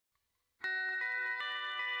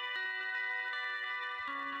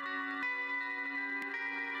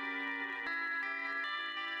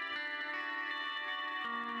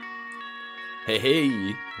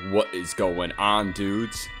Hey, what is going on,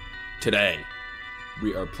 dudes? Today,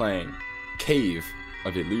 we are playing Cave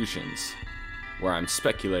of Illusions, where I'm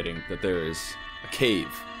speculating that there is a cave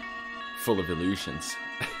full of illusions.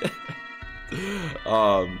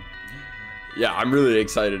 Yeah, I'm really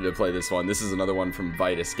excited to play this one. This is another one from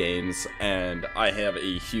Vidas Games, and I have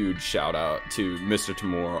a huge shout out to Mr.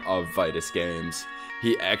 Timore of Vidas Games.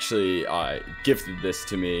 He actually gifted this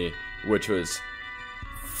to me, which was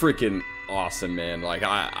freaking awesome, man. Like,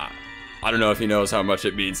 I don't know if he knows how much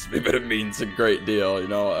it means to me, but it means a great deal, you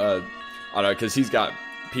know? I don't know, because he's got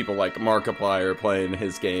people like Markiplier playing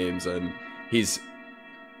his games, and he's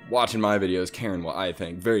watching my videos, caring what I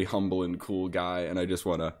think. Very humble and cool guy, and I just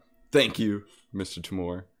want to thank you, Mr.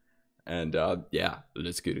 Timore. And, yeah,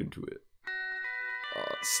 let's get into it.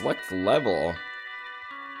 Select level.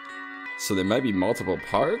 So there might be multiple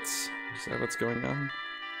parts? Is that what's going on?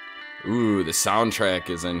 Ooh, the soundtrack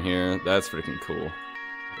is in here. That's freaking cool.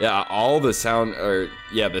 Yeah, the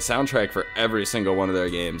soundtrack for every single one of their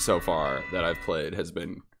games so far that I've played has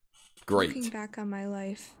been great. Looking back on my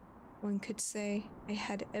life, one could say I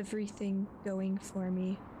had everything going for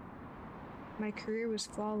me. My career was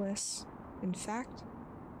flawless. In fact,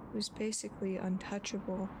 it was basically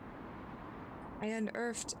untouchable. I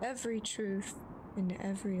unearthed every truth and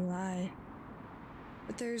every lie.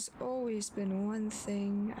 But there's always been one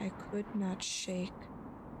thing I could not shake.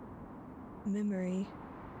 Memory,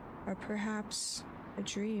 or perhaps a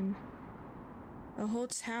dream. A whole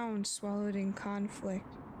town swallowed in conflict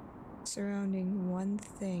surrounding one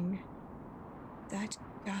thing. That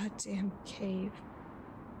goddamn cave.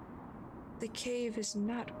 The cave is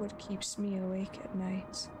not what keeps me awake at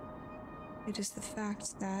night. It is the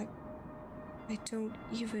fact that I don't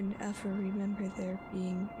even ever remember there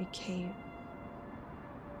being a cave.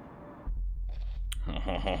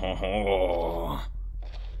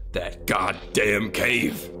 That goddamn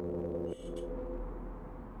cave.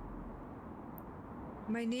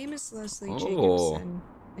 My name is Lesley Jacobson,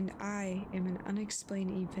 and I am an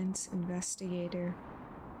unexplained events investigator.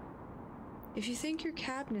 If you think your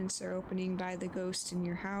cabinets are opening by the ghost in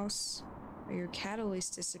your house, or your cattle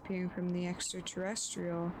is disappearing from the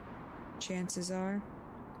extraterrestrial, chances are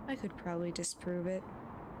I could probably disprove it.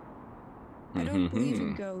 I don't believe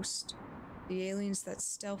in ghosts, the aliens that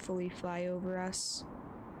stealthily fly over us.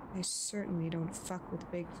 I certainly don't fuck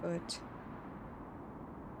with Bigfoot.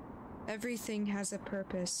 Everything has a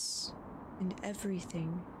purpose, and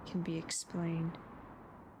everything can be explained.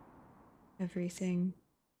 Everything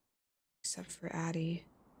except for Addie.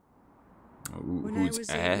 When I was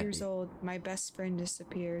 8 years old, my best friend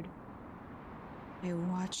disappeared. I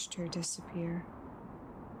watched her disappear.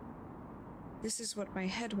 This is what my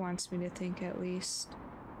head wants me to think, at least.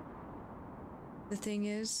 The thing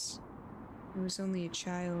is, I was only a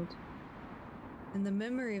child, and the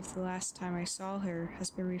memory of the last time I saw her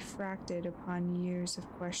has been refracted upon years of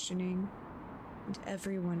questioning and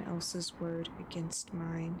everyone else's word against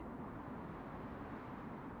mine.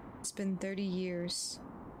 It's been 30 years,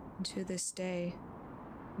 and to this day,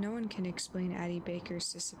 no one can explain Addie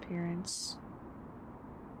Baker's disappearance.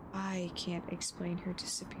 I can't explain her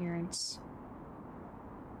disappearance.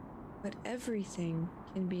 But everything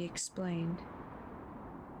can be explained,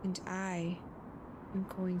 and I am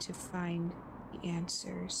going to find the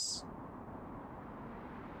answers.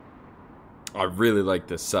 I really like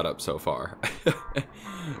this setup so far. That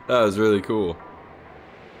was really cool.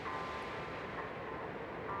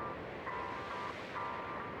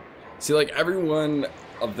 See, like, everyone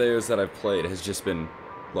of theirs that I've played has just been,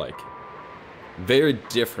 like, very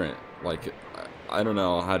different. Like, I don't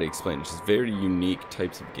know how to explain it. Just very unique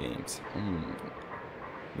types of games.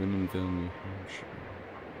 Looninville, New Hampshire.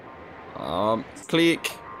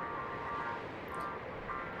 Click.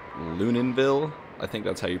 Looninville, I think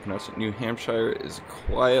that's how you pronounce it. New Hampshire is a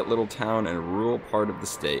quiet little town in a rural part of the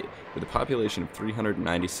state with a population of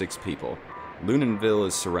 396 people. Looninville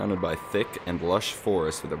is surrounded by thick and lush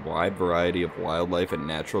forests with a wide variety of wildlife and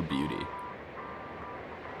natural beauty.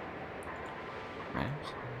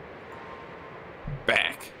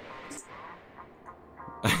 Back.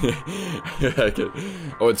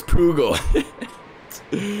 Oh, it's Poogle.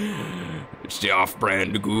 It's the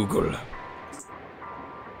off-brand Google.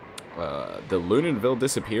 The Looninville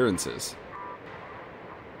disappearances.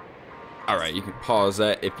 Alright, you can pause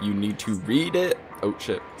that if you need to read it. Oh,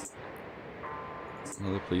 shit.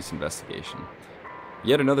 Another police investigation.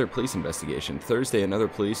 Yet another police investigation. Thursday, another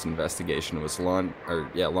police investigation was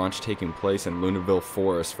launched taking place in Looninville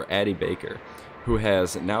Forest for Addie Baker, who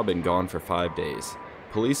has now been gone for 5 days.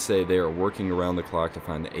 Police say they are working around the clock to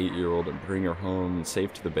find the 8-year-old and bring her home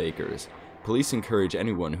safe to the Bakers. Police encourage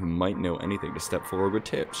anyone who might know anything to step forward with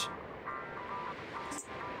tips.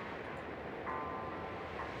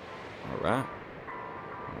 Alright.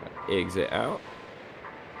 Exit out.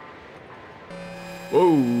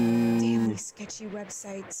 Whoa! Damn these sketchy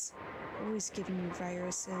websites. Always giving you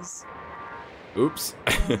viruses. Oops.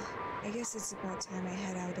 Well, I guess it's about time I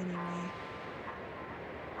head out anyway.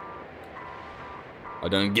 I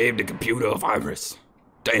done gave the computer a virus.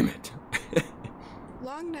 Damn it.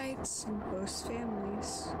 Long nights and close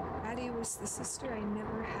families. Addie was the sister I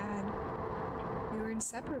never had. We were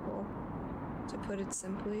inseparable, to put it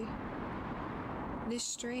simply. It is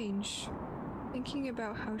strange, thinking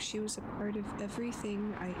about how she was a part of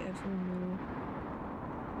everything I ever knew.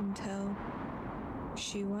 Until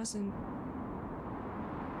she wasn't.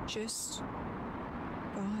 Just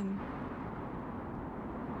gone.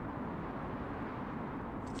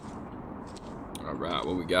 Alright,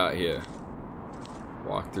 what we got here?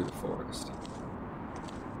 Walk through the forest.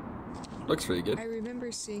 Looks pretty good. I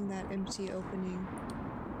remember seeing that empty opening.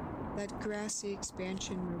 That grassy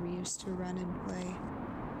expansion where we used to run and play.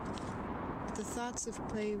 But the thoughts of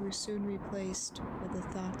play were soon replaced by the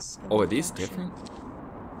thoughts of Oh, are these abduction. different?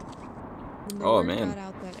 When the Oh, word man. got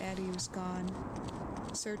out that Addie was gone,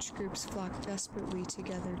 search groups flocked desperately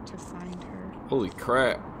together to find her. Holy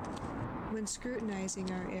crap. When scrutinizing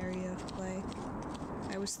our area of play,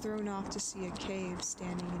 I was thrown off to see a cave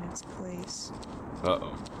standing in its place.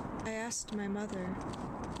 Uh-oh. I asked my mother,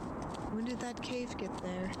 when did that cave get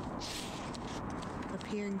there?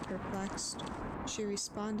 Appearing perplexed, she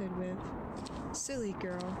responded with, silly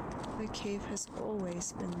girl, the cave has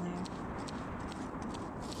always been there.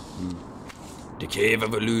 The Cave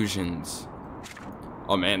of Illusions.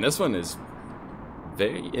 Oh man, this one is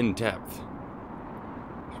very in-depth.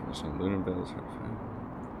 Looninville.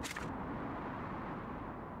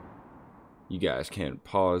 You guys can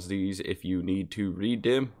pause these if you need to read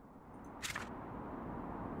them.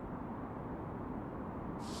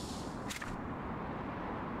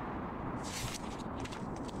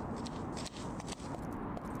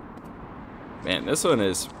 Man, this one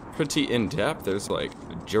is pretty in-depth. There's like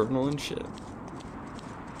a journal and shit.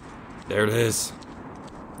 There it is.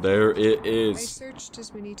 There it I is. searched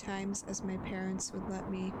as many times as my parents would let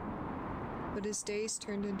me, but as days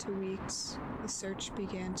turned into weeks, the search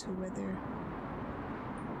began to wither.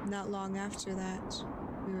 Not long after that,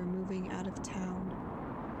 we were moving out of town.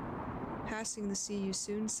 Passing the see you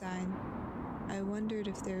soon sign, I wondered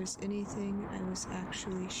if there was anything I was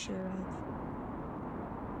actually sure of.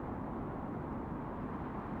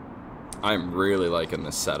 I'm really liking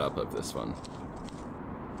the setup of this one.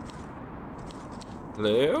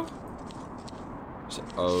 Hello?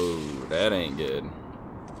 Oh, that ain't good.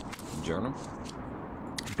 Journal?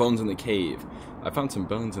 Bones in the cave. I found some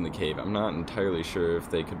bones in the cave. I'm not entirely sure if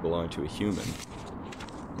they could belong to a human.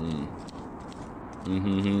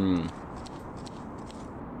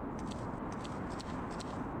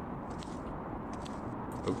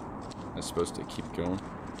 Oh, I'm supposed to keep going.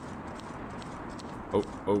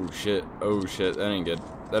 Oh shit, that ain't good.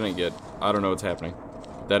 That ain't good. I don't know what's happening.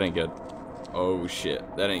 That ain't good. Oh shit,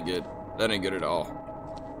 that ain't good. That ain't good at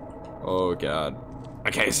all. Oh god.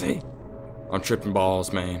 I can't see. I'm tripping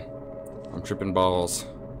balls, man. I'm tripping balls.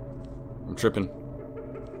 I'm tripping.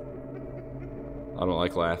 I don't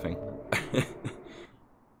like laughing.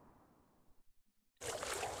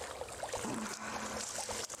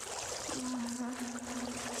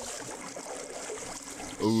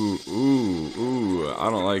 Ooh, I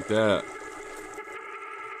don't like that.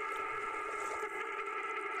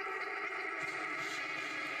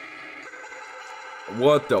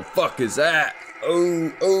 What the fuck is that?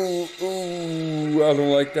 Ooh, I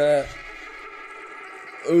don't like that.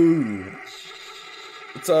 Ooh.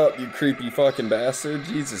 What's up, you creepy fucking bastard?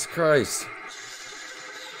 Jesus Christ.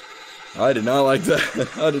 I did not like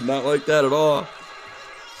that. I did not like that at all.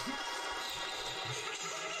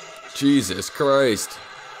 Jesus Christ.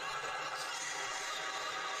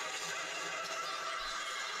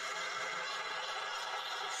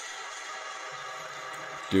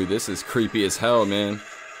 Dude, this is creepy as hell, man.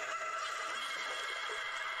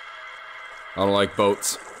 I don't like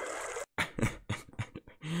boats.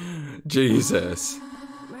 Jesus.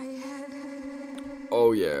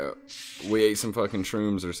 Oh yeah. We ate some fucking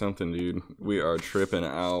shrooms or something, dude. We are tripping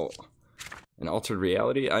out. An altered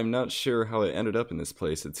reality? I'm not sure how it ended up in this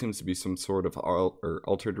place. It seems to be some sort of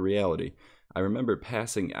altered reality. I remember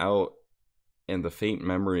passing out and the faint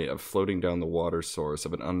memory of floating down the water source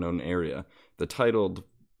of an unknown area. The titled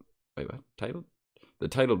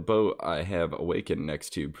boat I have awakened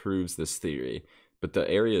next to proves this theory, but the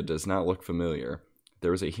area does not look familiar.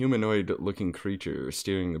 There was a humanoid-looking creature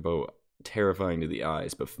steering the boat terrifying to the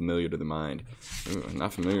eyes, but familiar to the mind. Ooh,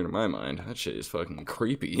 not familiar to my mind. That shit is fucking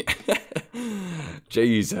creepy.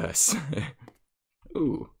 Jesus.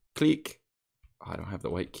 Ooh, click. Oh, I don't have the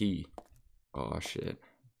white key. Oh, shit.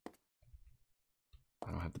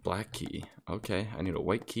 I don't have the black key. Okay, I need a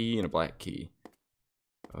white key and a black key.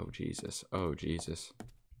 Oh, Jesus. Oh, Jesus.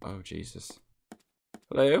 Oh, Jesus.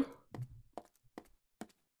 Hello?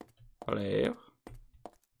 Hello?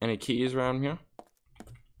 Any keys around here?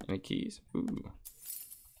 Any keys? Ooh.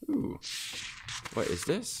 Ooh. What is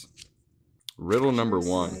this? Riddle number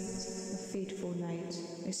 1. A fateful night.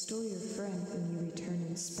 I stole your friend and you return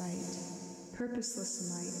in spite.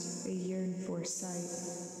 Purposeless night, I yearn for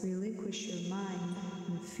sight. Relinquish your mind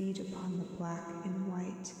and feed upon the black and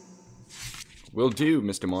white. Will do,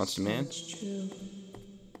 Mr. Monster Man. It's true.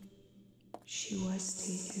 She was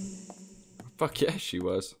taken. Fuck yeah, she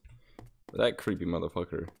was. That creepy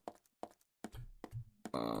motherfucker.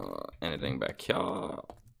 Anything back here?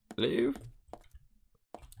 Hello?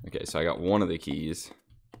 Okay, so I got one of the keys.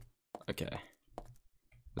 Okay.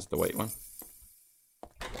 This is the white one.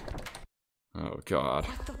 Oh god.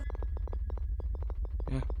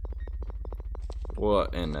 Yeah.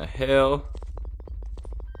 What in the hell?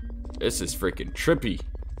 This is freaking trippy.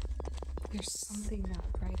 There's something not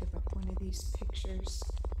right about one of these pictures.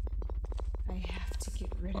 I have to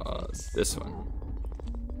get rid of it. This one.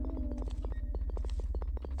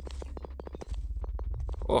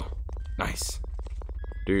 Oh, nice.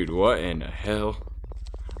 Dude, what in the hell?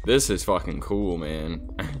 This is fucking cool, man.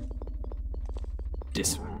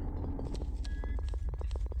 This one.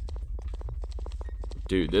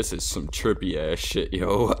 Dude, this is some trippy ass shit,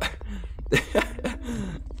 yo.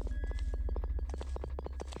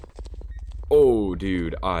 Oh,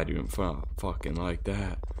 dude, I do not fucking like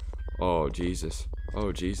that. Oh, Jesus.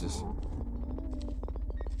 Oh, Jesus.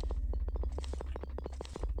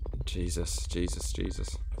 Jesus, Jesus,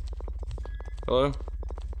 Jesus. Hello?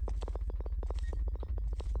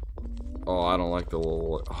 Oh, I don't like the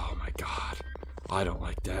little... Oh, my God. I don't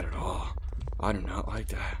like that at all. I do not like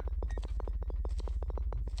that.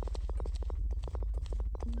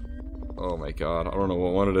 Oh, my God. I don't know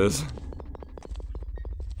what one it is.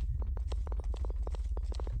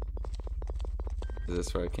 Is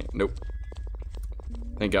this where I can't? Nope.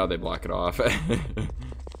 Thank God they block it off.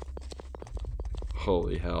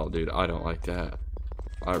 Holy hell, dude. I don't like that.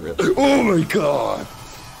 I really... Oh my God!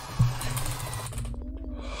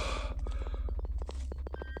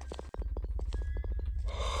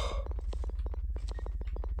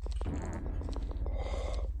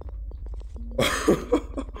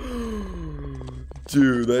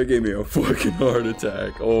 Dude, that gave me a fucking heart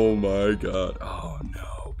attack. Oh my God. Oh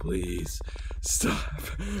no, please. Stop.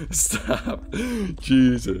 Stop.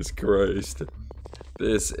 Jesus Christ.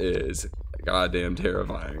 This is goddamn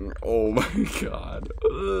terrifying. Oh my God.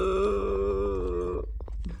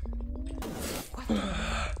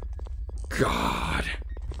 God.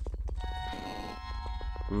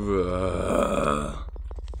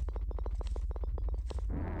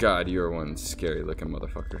 God, you're one scary looking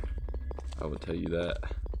motherfucker. I will tell you that.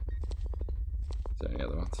 Is there any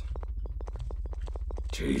other ones?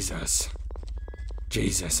 Jesus.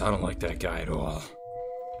 Jesus, I don't like that guy at all.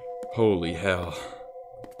 Holy hell.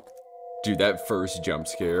 Dude, that first jump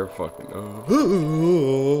scare, fucking...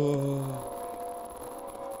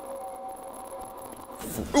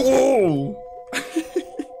 Oh!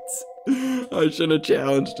 I should have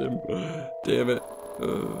challenged him. Damn it.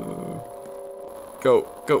 Go,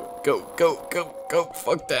 go, go, go, go, go.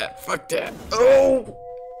 Fuck that, fuck that. Oh!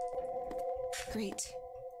 Great.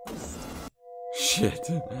 Shit.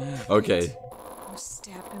 Okay. I'll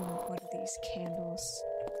stab him with one of these candles.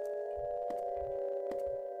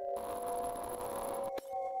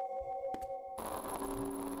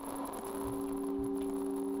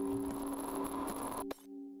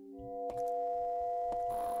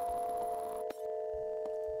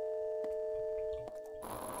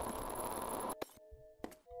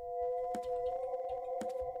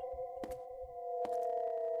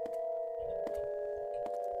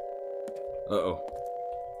 Uh-oh.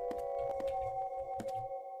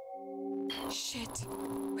 Shit.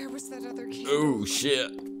 Where was that other candle? Oh,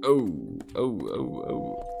 shit. Oh, oh, oh,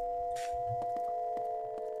 oh.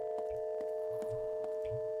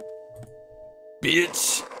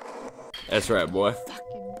 Bitch. That's right, boy.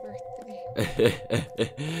 Fucking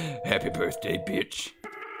birthday. Happy birthday, bitch.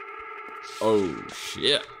 Oh,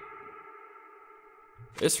 shit.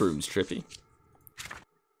 This room's trippy.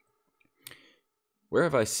 Where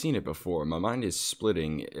have I seen it before? My mind is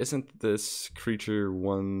splitting. Isn't this creature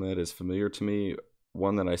one that is familiar to me?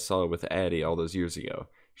 One that I saw with Addie all those years ago?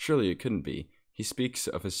 Surely it couldn't be. He speaks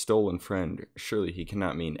of his stolen friend. Surely he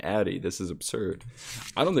cannot mean Addie. This is absurd.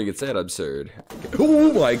 I don't think it's that absurd.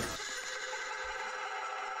 Oh my...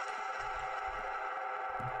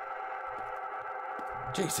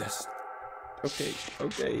 Jesus. Okay,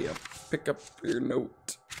 okay, I'll pick up your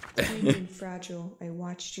note. Tiny and fragile, I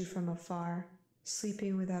watched you from afar.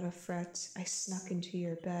 Sleeping without a fret, I snuck into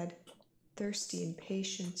your bed. Thirsty and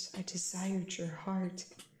patient, I desired your heart.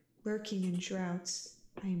 Lurking in droughts,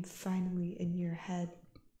 I am finally in your head.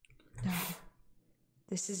 No,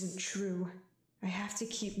 this isn't true. I have to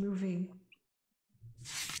keep moving.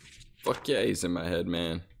 Fuck yeah, he's in my head,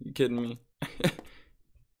 man. You kidding me?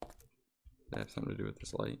 That have something to do with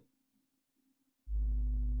this light.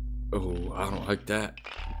 Oh, I don't like that.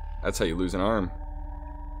 That's how you lose an arm.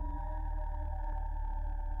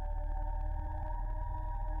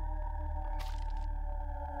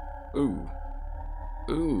 Ooh.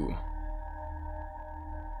 Ooh.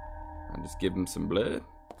 I'll just give him some blood.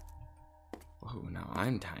 Whoa, now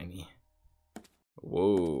I'm tiny.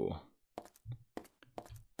 Whoa.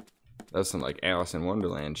 That's some like Alice in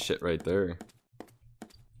Wonderland shit right there.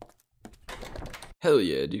 Hell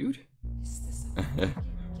yeah, dude.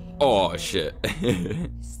 Oh shit.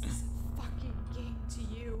 Is this a fucking game to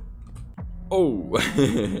you? Oh.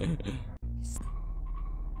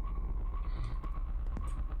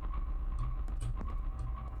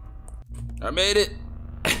 I made it.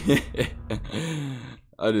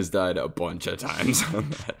 I just died a bunch of times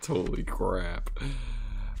on that. Holy crap.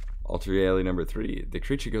 Alter reality number 3. The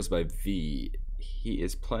creature goes by V. He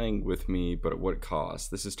is playing with me, but at what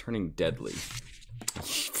cost? This is turning deadly.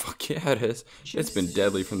 Fuck yeah, it is. It's been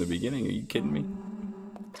deadly from the beginning. Are you kidding me?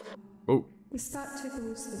 Oh. This thought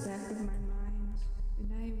tickles the back of my mind,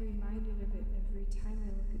 and I am reminded of it every time I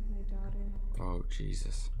look at my daughter. Oh,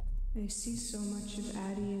 Jesus. I see so much of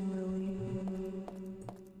Addie and Lily.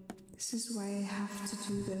 This is why I have to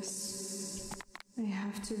do this. I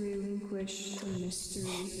have to relinquish the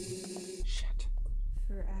mystery. Shit.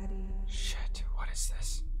 For Addie. Shit, what is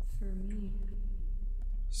this? For me.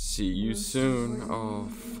 See you soon. Oh,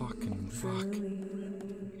 fucking For fuck.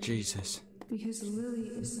 Lily. Jesus. Because Lily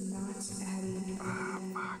is not Addie. Ah,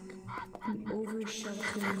 fuck. An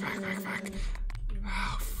over-sheltering girl.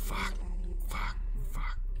 Oh, fuck.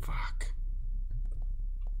 Fuck.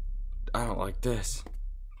 I don't like this.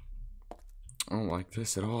 I don't like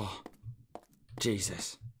this at all.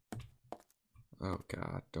 Jesus. Oh,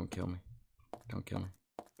 God. Don't kill me. Don't kill me.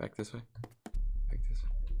 Back this way. Back this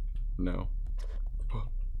way. No. Oh,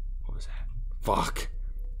 what was that? Fuck.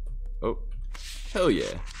 Oh. Hell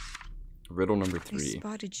yeah. Riddle number 3. I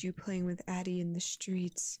spotted you playing with Addie in the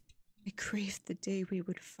streets. I craved the day we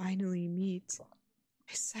would finally meet.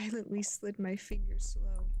 I silently slid my fingers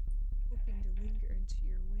slow, hoping to linger into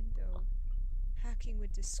your window. Hacking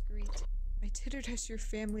with discreet, I tittered as your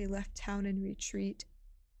family left town in retreat.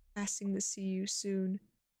 Passing the see you soon.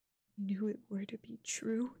 Knew it were to be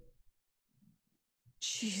true.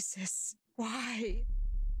 Jesus, why?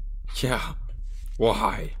 Yeah.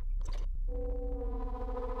 Why?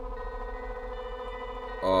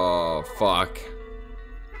 Oh, fuck.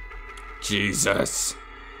 Jesus.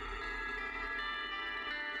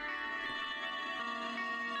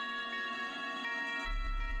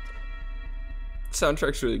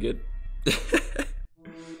 Soundtrack's really good.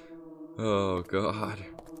 Oh, God.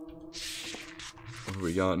 What do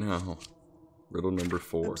we got now? Riddle number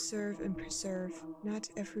 4. Observe and preserve. Not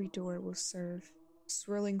every door will serve.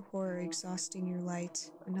 Swirling horror exhausting your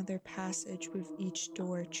light. Another passage with each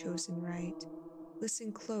door chosen right.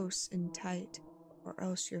 Listen close and tight, or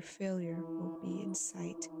else your failure will be in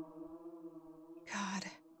sight. God,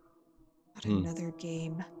 not another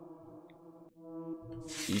game.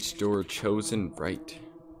 Each door chosen right.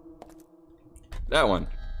 That one.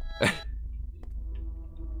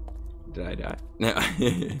 Did I die? No.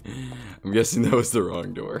 I'm guessing that was the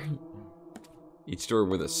wrong door. Each door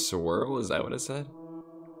with a swirl, is that what it said?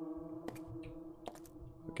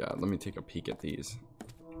 Oh God, let me take a peek at these.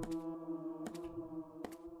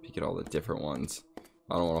 Peek at all the different ones.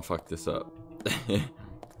 I don't want to fuck this up. I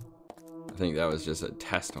think that was just a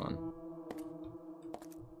test one.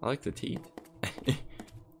 I like the teeth.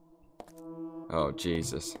 Oh,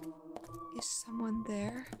 Jesus. Is someone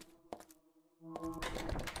there?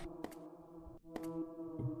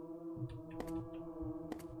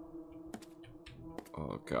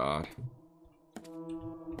 Oh, God.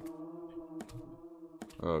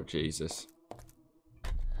 Oh, Jesus.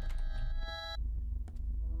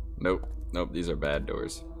 Nope. Nope, these are bad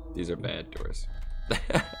doors. These are bad doors.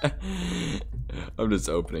 I'm just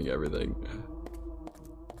opening everything.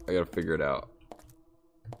 I gotta figure it out.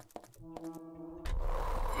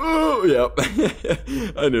 Oh, yep.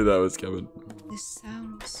 I knew that was coming. This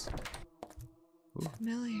sounds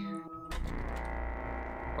familiar.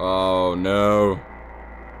 Oh, no.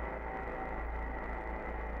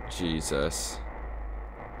 Jesus.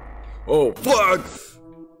 Oh, fuck!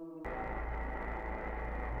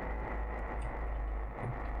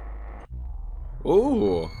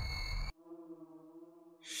 Oh.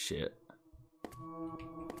 Shit.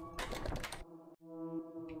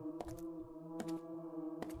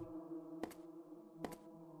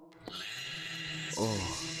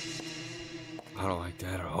 Oh. I don't like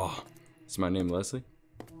that at all. Is my name Lesley?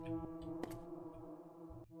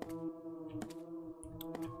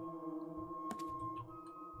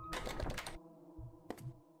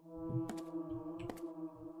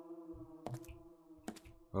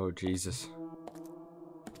 Oh, Jesus.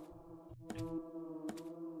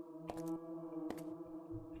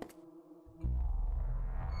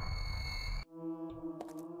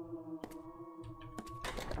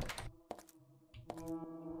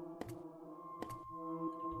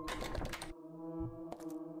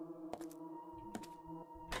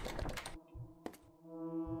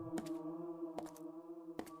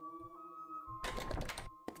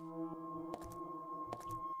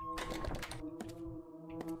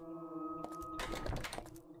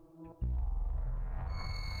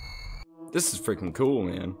 This is freaking cool,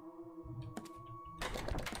 man.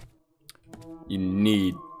 You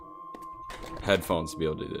need headphones to be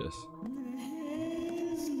able to do this.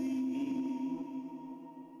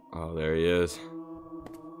 Oh, there he is.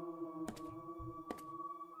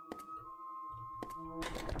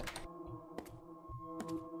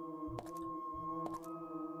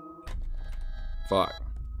 Fuck.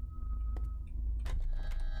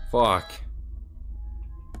 Fuck.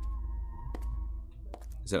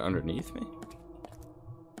 Is it underneath me?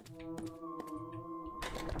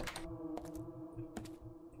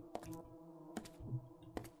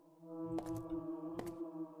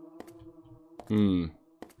 Hmm.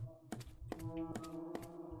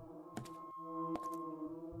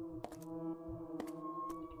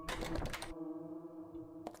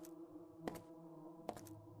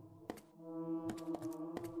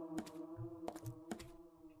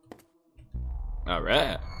 All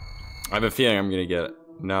right. I have a feeling I'm gonna get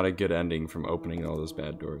not a good ending from opening all those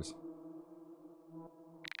bad doors.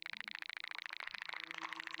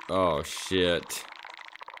 Oh shit.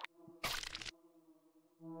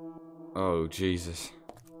 Oh Jesus.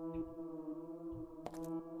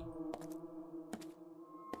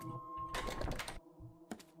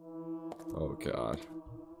 Oh God.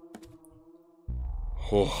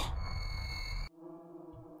 Oh.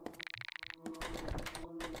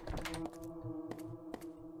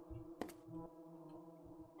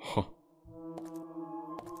 Oh.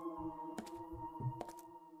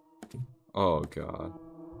 Oh God.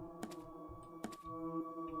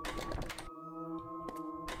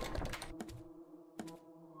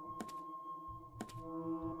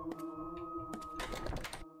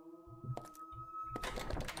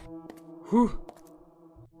 Whew.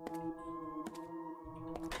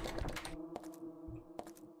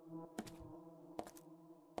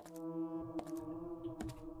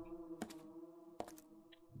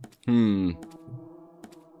 Hmm.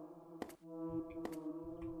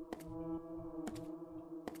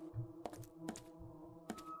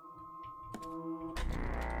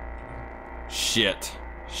 Shit.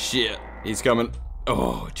 Shit. He's coming.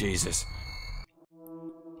 Oh, Jesus.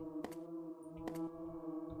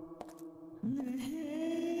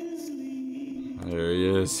 There he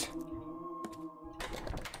is.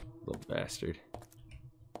 Little bastard.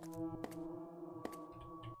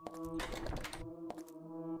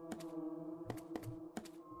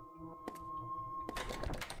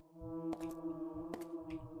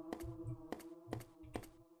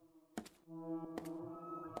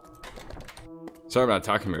 Sorry I'm not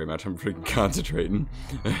talking very much, I'm freaking concentrating.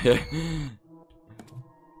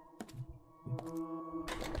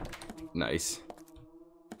 Nice.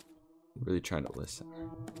 Really trying to listen.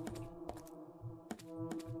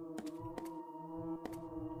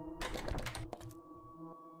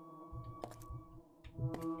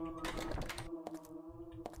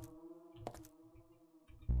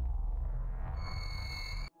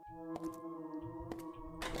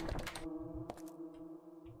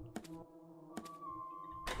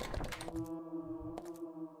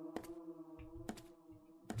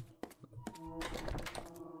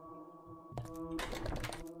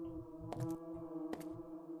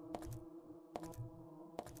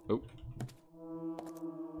 Oh.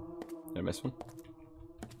 Did I miss one?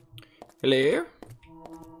 Hello?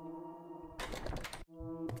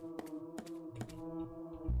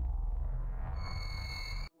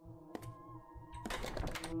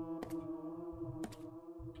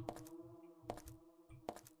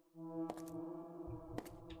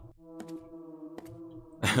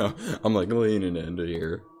 I'm like leaning into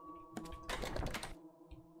here.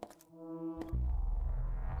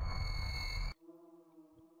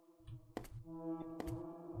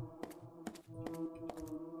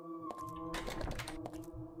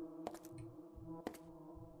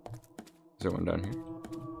 Is there one down here?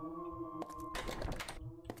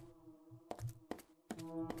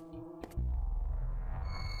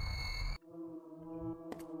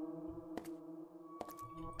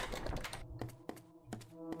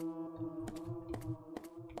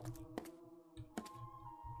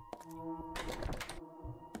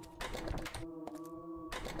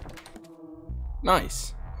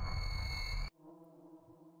 Nice.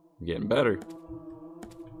 I'm getting better.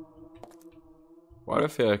 Why do I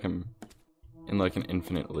feel like I'm in like an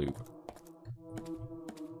infinite loop?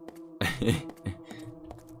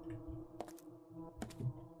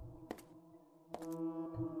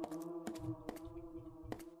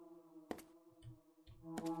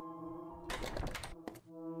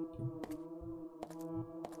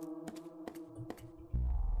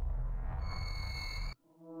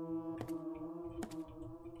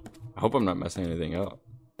 I hope I'm not messing anything up.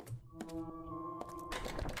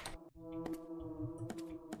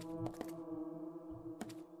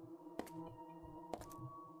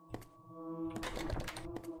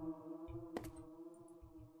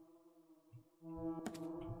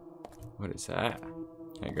 What is that?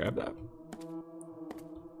 Can I grab that?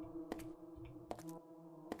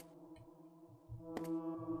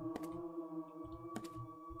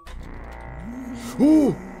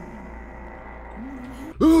 Ooh!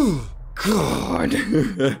 Ooh! God!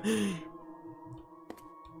 I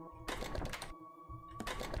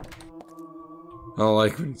don't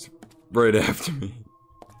like when he's right after me.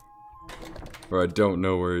 Or I don't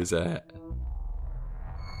know where he's at.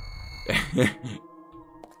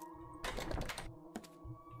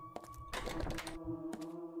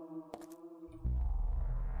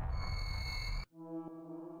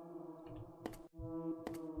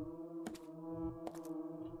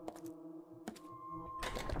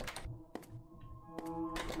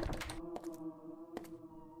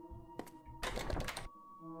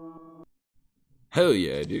 Hell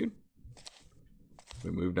yeah, dude.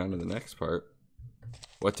 We moved on to the next part.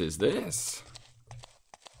 What is this?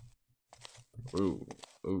 Ooh,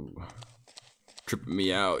 ooh. Tripping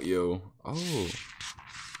me out, yo. Oh.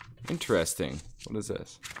 Interesting. What is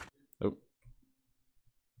this? Oh.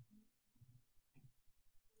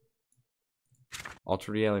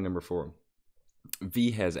 Ultra reality number 4.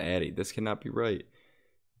 V has Addie. This cannot be right.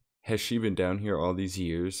 Has she been down here all these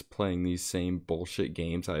years playing these same bullshit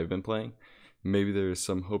games I've been playing? Maybe there is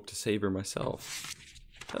some hope to save her myself.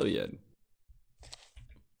 Hell yeah.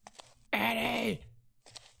 Addie!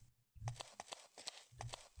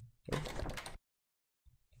 Oh.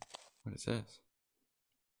 What is this?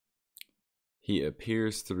 He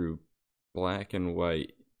appears through black and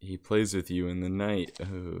white. He plays with you in the night.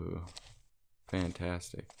 Oh,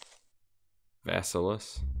 fantastic.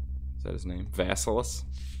 Vassilis. Is that his name? Vassilis?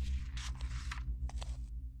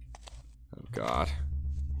 Oh god.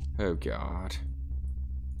 Oh god.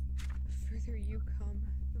 The further you come,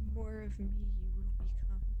 the more of me you will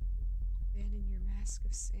become. Banning your mask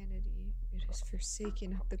of sanity, it is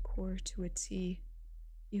forsaken at the core to a T.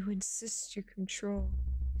 You insist you control,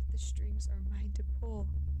 yet the strings are mine to pull.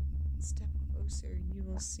 Step closer and you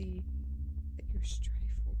will see that your strife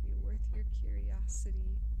will be worth your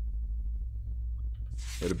curiosity.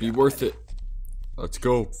 It'll be worth it. Let's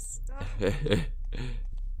go. Stop.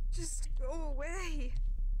 Just go away.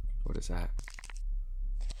 What is that?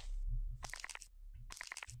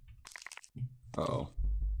 Uh-oh.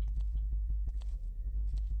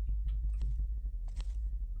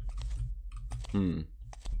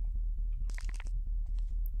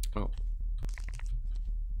 Oh.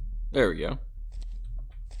 There we go.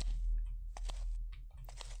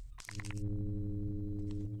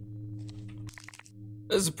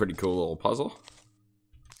 This is a pretty cool little puzzle.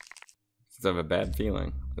 I have a bad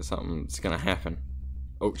feeling that something's gonna happen.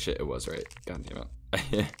 Oh shit, it was right. God damn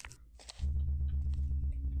it.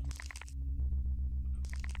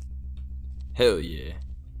 Hell yeah.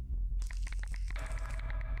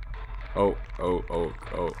 Oh.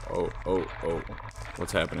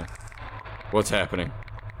 What's happening? What's happening?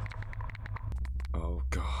 Oh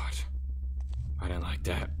god. I didn't like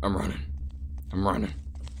that. I'm running. I'm running.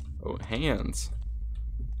 Oh, hands.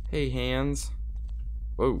 Hey, hands.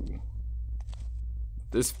 Whoa.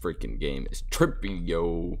 This freaking game is trippy,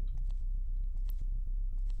 yo.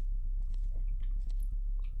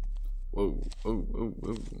 Whoa.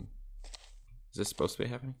 Is this supposed to be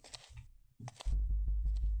happening?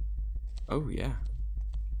 Oh, yeah.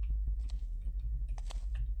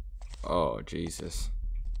 Oh, Jesus.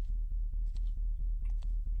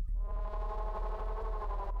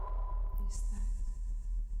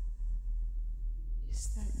 Is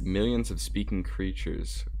that... Millions of speaking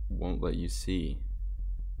creatures won't let you see.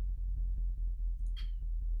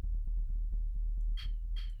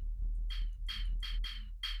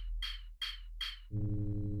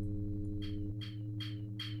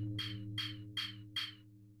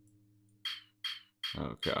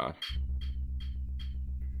 Oh, God.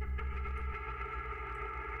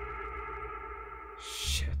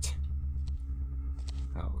 Shit.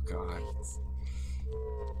 Oh, God.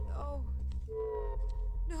 No.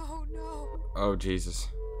 No, no. Oh, Jesus.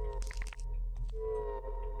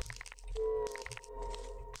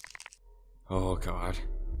 Oh, God.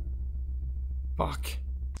 Fuck.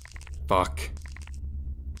 Fuck.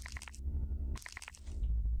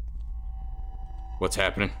 What's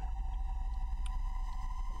happening?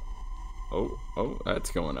 Oh, that's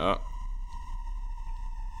going up.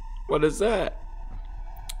 What is that?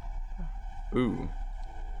 Ooh.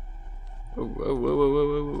 Whoa, whoa, whoa,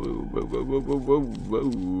 whoa, whoa, whoa, whoa, whoa, whoa,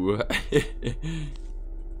 whoa.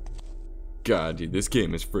 God, dude, this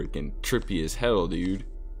game is freaking trippy as hell, dude.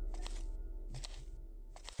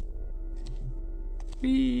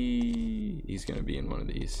 Whee! He's gonna be in one of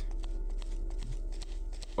these.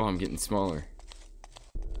 Oh, I'm getting smaller.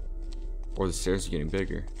 Or the stairs are getting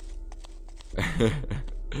bigger.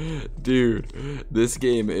 Dude, this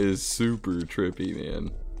game is super trippy,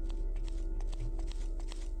 man.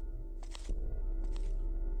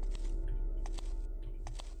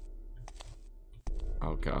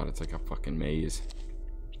 Oh God, it's like a fucking maze.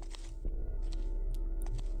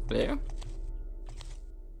 There?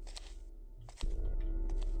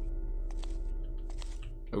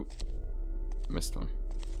 Oh, missed one.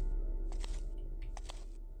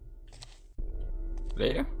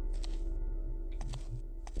 There?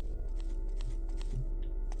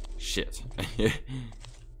 Shit.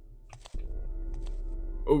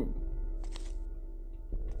 Oh.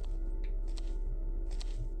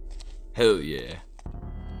 Hell yeah.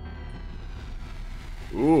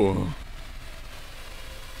 Ooh.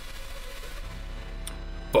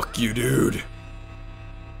 Fuck you, dude.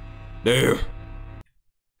 There.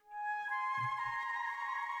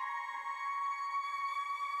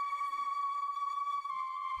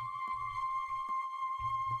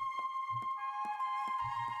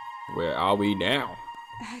 Where are we now?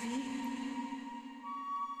 Addie?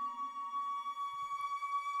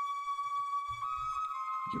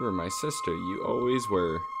 You were my sister. You always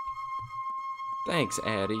were. Thanks,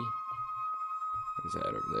 Addie. What is that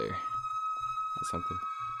over there? Is that something?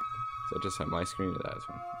 Is that just on my screen or that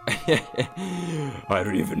one? I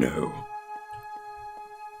don't even know.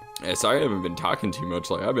 Yeah, sorry I haven't been talking too much.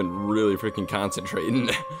 Like, I've been really freaking concentrating.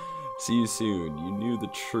 See you soon. You knew the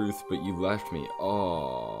truth, but you left me.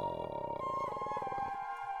 Oh.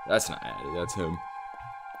 That's not Addie, that's him.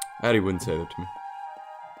 Addie wouldn't say that to me.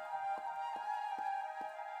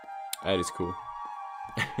 Addie's cool.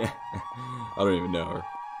 I don't even know her.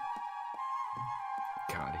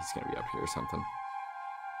 God, he's gonna be up here or something.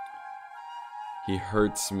 He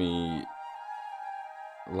hurts me,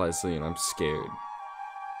 Lesley, and I'm scared.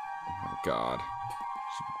 Oh my God.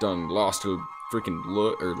 She done lost her freaking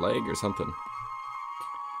leg or something.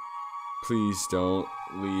 Please don't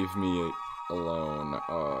leave me alone.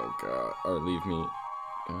 Oh God. Or leave me.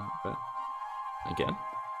 What? Again?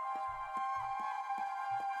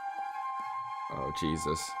 Oh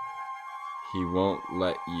Jesus. He won't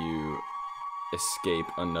let you escape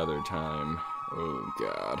another time. Oh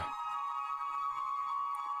God.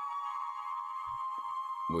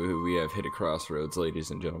 We have hit a crossroads,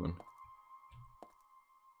 ladies and gentlemen.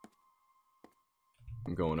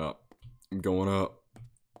 I'm going up. I'm going up.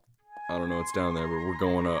 I don't know what's down there, but we're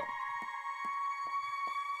going up.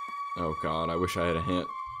 Oh God, I wish I had a hint.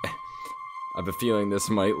 I have a feeling this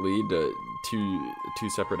might lead to two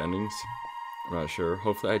separate endings. I'm not sure.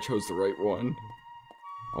 Hopefully I chose the right one.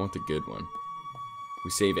 I want the good one.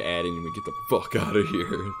 We save Addie and we get the fuck out of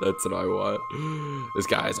here. That's what I want. This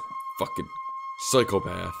guy's a fucking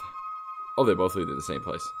psychopath. Oh, they both lead to the same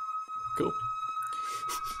place. Cool.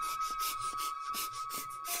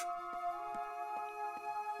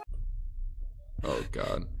 Oh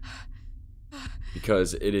God.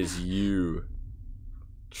 Because it is you.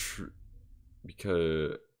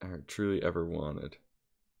 Because I truly ever wanted.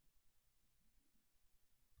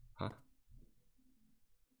 Huh?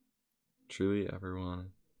 Truly ever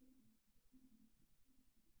wanted.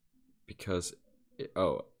 Because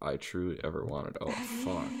oh, I truly ever wanted. Oh,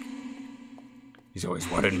 fuck. He's always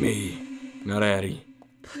wanted me, not Addie.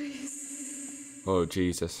 Please. Oh,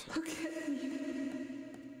 Jesus. Look at me.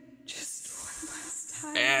 Just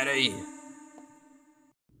Addie!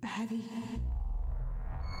 Addie.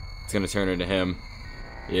 It's gonna turn into him.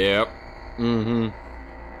 Yep. Mm-hmm.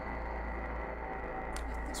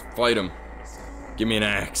 Let's fight him. Give me an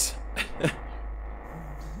axe.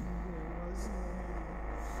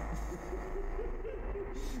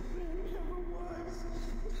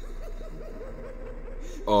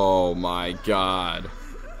 Oh my god.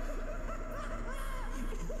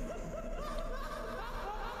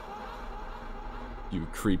 You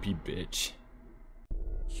creepy bitch.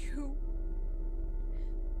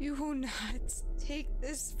 You will not take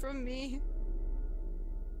this from me.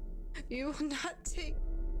 You will not take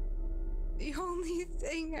the only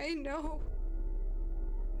thing I know.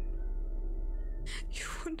 You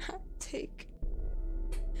will not take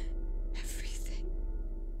everything.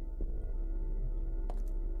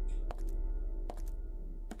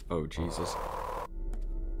 Oh, Jesus.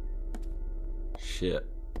 Shit.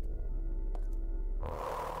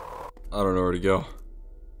 I don't know where to go.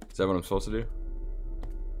 Is that what I'm supposed to do?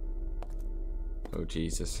 Oh,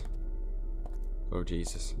 Jesus. Oh,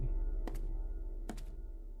 Jesus.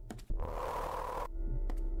 I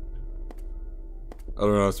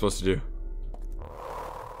don't know what I'm supposed to do.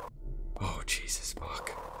 Oh, Jesus,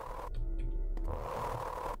 fuck.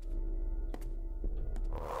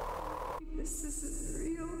 This isn't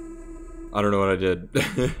real. I don't know what I did.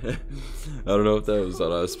 I don't know if that was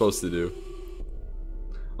what I was supposed to do.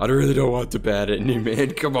 I really don't want to bat at you,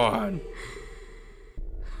 man. Come on.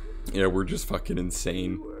 Yeah, we're just fucking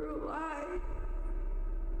insane. You were alive.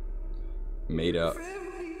 Made up. Your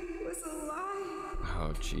family was alive.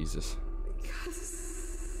 Oh, Jesus. Because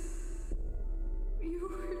you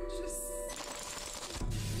were just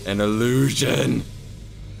An illusion.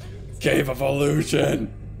 Cave of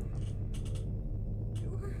illusion. You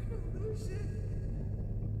were an illusion.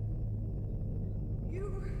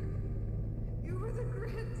 You were the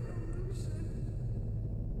grand illusion.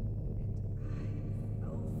 And I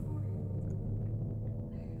fell for it.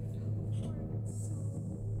 I fell for it so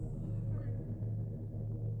hard.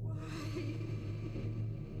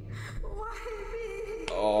 Why? Why me?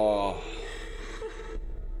 Oh.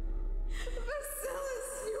 Bacillus,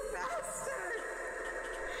 you bastard!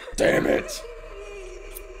 Damn it.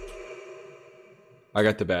 I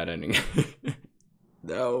got the bad ending.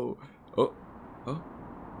 No. Oh. Oh.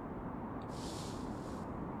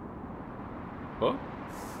 Oh.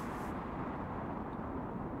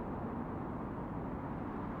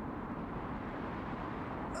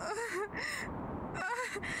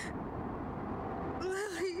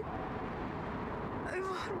 Lily, I'm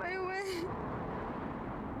on my way.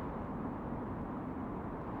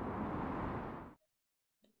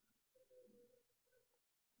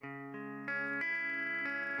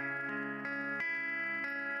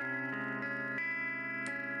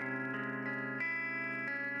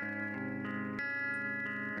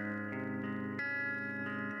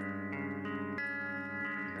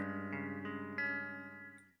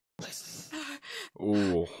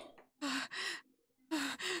 Ooh.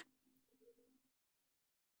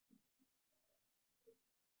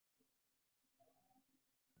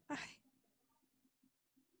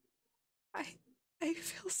 I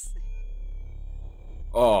feel sick.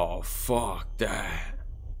 Oh, fuck that.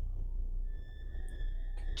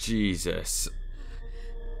 Jesus.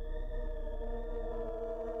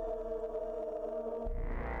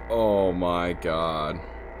 Oh my god.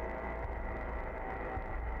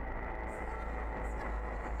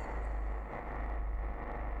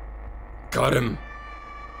 Got him.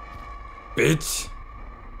 Bitch.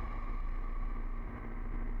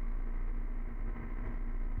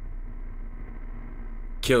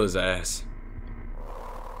 Kill his ass.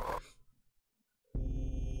 You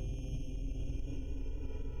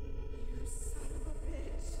son of a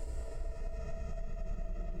bitch.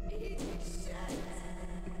 Eat shit.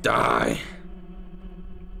 Die. I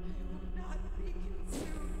will not be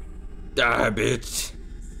consumed Die, bitch.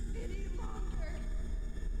 any longer.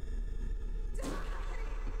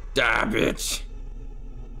 Die, bitch.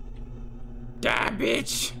 Die,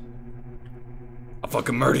 bitch. I'll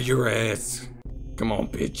fucking murder your ass. Come on,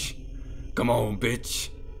 bitch. Come on, bitch.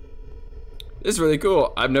 This is really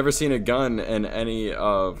cool. I've never seen a gun in any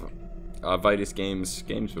of Vidas Games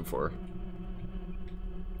before.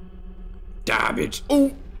 Die, bitch.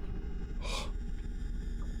 Oh.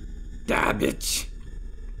 Die, bitch.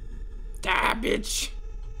 Die, bitch.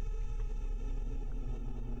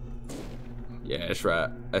 Yeah, that's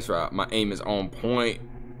right. That's right. My aim is on point.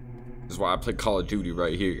 This is why I play Call of Duty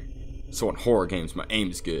right here. So in horror games, my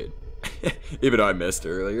aim is good. Even though I missed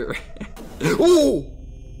earlier. Oh!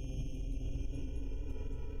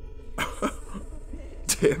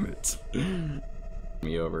 Damn it.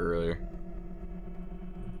 me over earlier.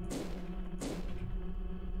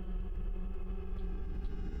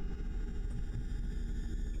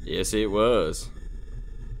 Yes, it was.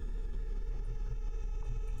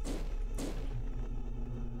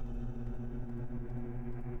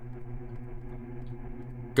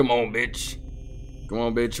 Come on, bitch. Come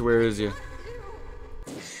on, bitch. Where is you?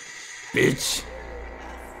 Bitch.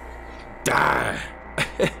 Die.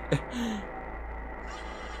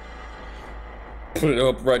 Put it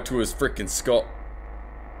up right to his freaking skull.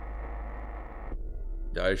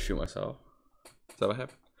 Did I shoot myself? Is that what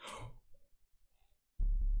happened?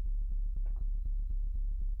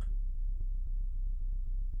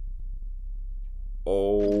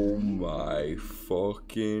 Oh my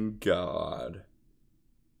fucking god.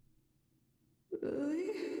 Really?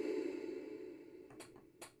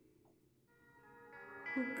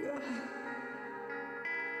 Oh god.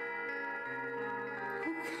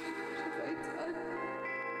 Oh god, what have I done?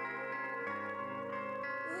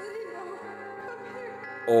 Lily, no, come here.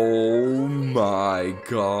 Oh my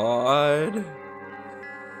god. Lily!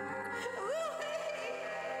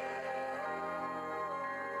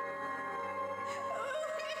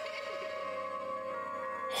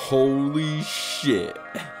 Holy shit.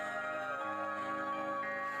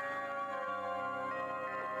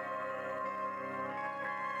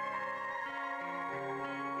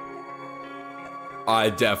 I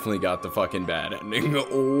definitely got the fucking bad ending.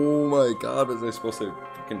 Oh my god, was I supposed to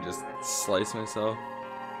fucking just slice myself?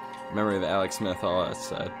 Memory of Alex Smith, oh that's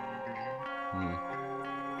sad.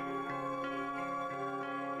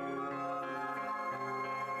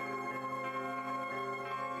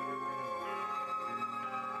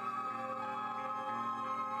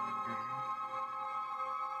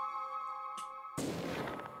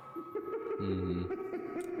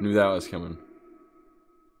 Knew that was coming.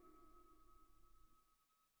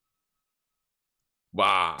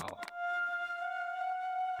 Wow.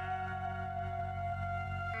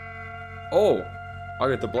 Oh, I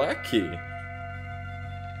got the black key.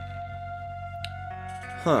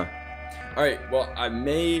 Huh. Alright, well, I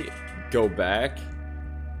may go back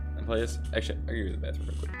and play this. Actually, I'll go to the bathroom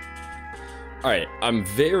real quick. Alright, I'm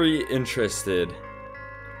very interested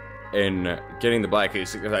in getting the black key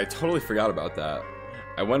because I totally forgot about that.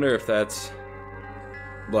 I wonder if that's,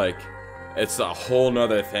 like, it's a whole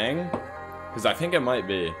nother thing. Because I think it might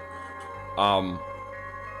be. I'm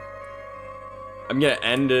gonna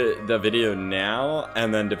end the video now,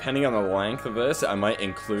 and then depending on the length of this, I might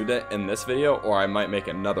include it in this video, or I might make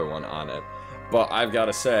another one on it. But I've got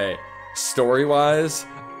to say, story-wise,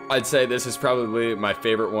 I'd say this is probably my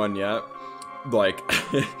favorite one yet. Like,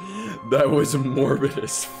 that was morbid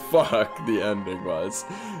as fuck, the ending was.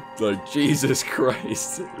 Like, Jesus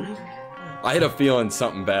Christ. I had a feeling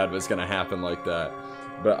something bad was gonna happen like that.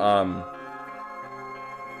 But,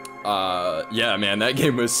 yeah, man, that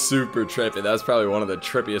game was super trippy. That's probably one of the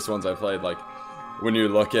trippiest ones I played. Like, when you're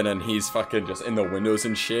looking and he's fucking just in the windows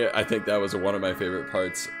and shit, I think that was one of my favorite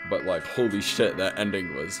parts. But, like, holy shit, that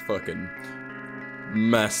ending was fucking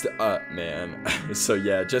messed up, man. So,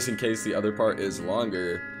 yeah, just in case the other part is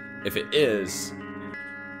longer, if it is,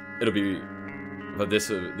 it'll be... But this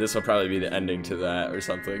will probably be the ending to that or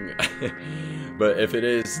something. But if it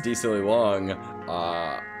is decently long,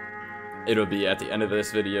 it'll be at the end of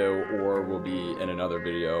this video or will be in another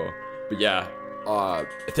video. But yeah,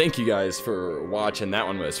 thank you guys for watching. That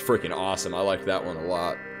one was freaking awesome. I liked that one a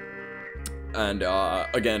lot. And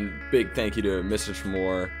again, big thank you to Mr.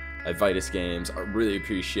 Timore at Vidas Games. I really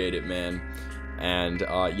appreciate it, man. And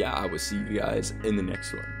yeah, I will see you guys in the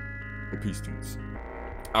next one. Peace, dudes.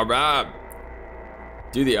 Alright.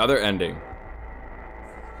 Do the other ending.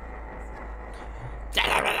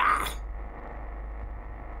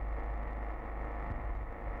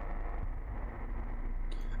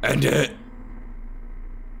 End it.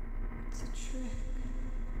 It's a trick.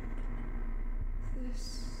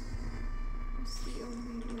 This is the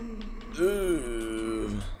only way.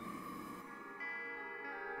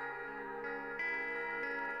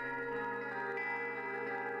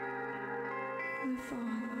 Live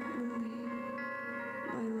on, Lily,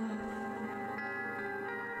 my love.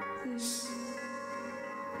 This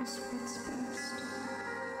is what's best.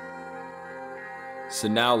 So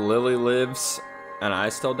now Lily lives and I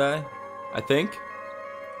still die, I think.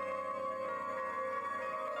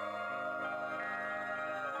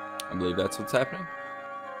 I believe that's what's happening.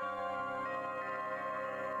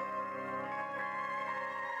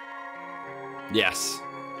 Yes.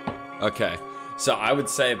 Okay. So I would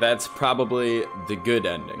say that's probably the good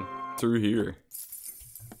ending. Through here.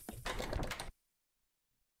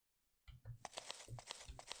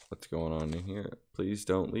 What's going on in here? Please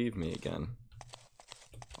don't leave me again.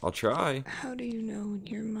 I'll try. How do you know when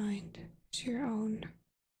your mind is your own?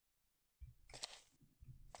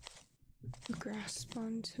 You grasp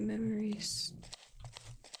onto memories,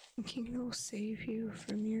 thinking they'll save you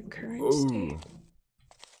from your current state.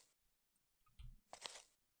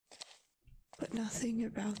 But nothing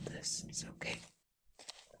about this is okay.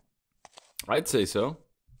 I'd say so.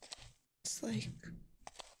 It's like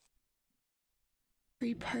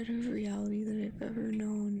every part of reality that I've ever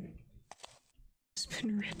known has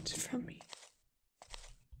been ripped from me.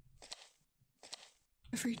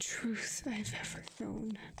 Every truth I've ever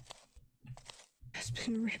known has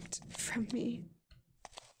been ripped from me.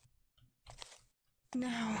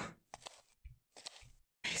 Now,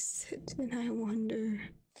 I sit and I wonder,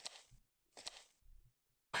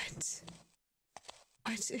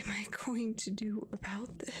 what am I going to do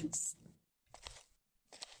about this?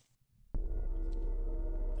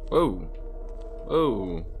 Whoa.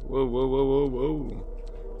 Whoa. Whoa, whoa, whoa, whoa,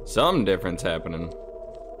 whoa. Some difference happening.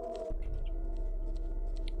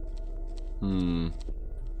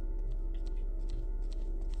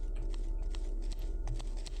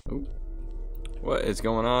 Oh. What is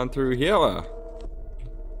going on through here?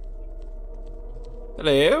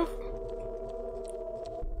 Hello?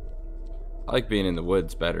 I like being in the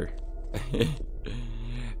woods better.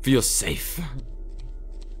 Feel safe.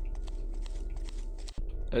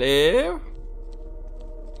 Hello?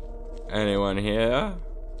 Anyone here?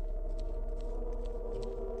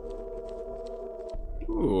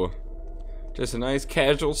 Ooh. Just a nice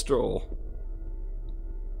casual stroll.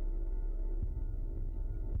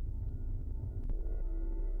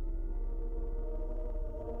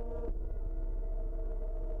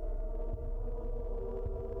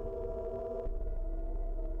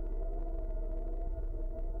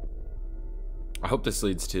 I hope this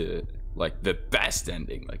leads to, like, the best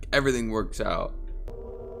ending. Like, everything works out.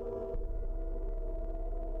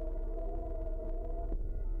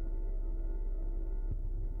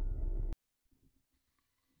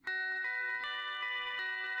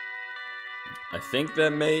 I think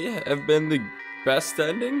that may have been the best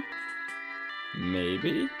ending.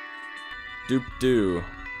 Maybe. Doop doo.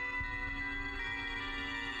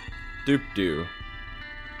 Doop doo.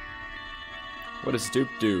 What does doop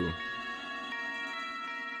do?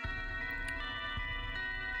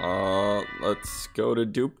 Let's go to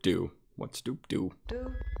Doop Doo. What's Doop Doo?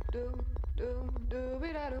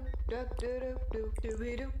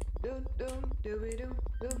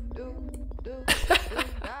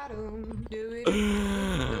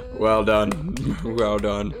 Well done. Well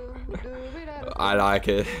done. I like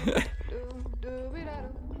it.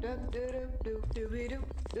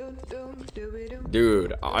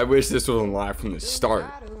 Dude, I wish this was live from the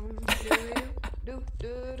start.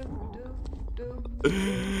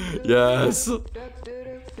 Yes.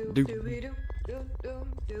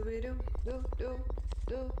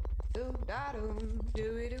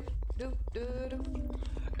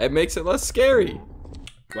 It makes it less scary.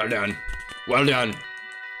 Well done. Well done.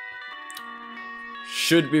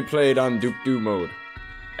 Should be played on Doop Doo mode.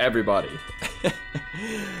 Everybody.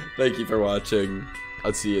 Thank you for watching.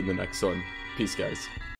 I'll see you in the next one. Peace, guys.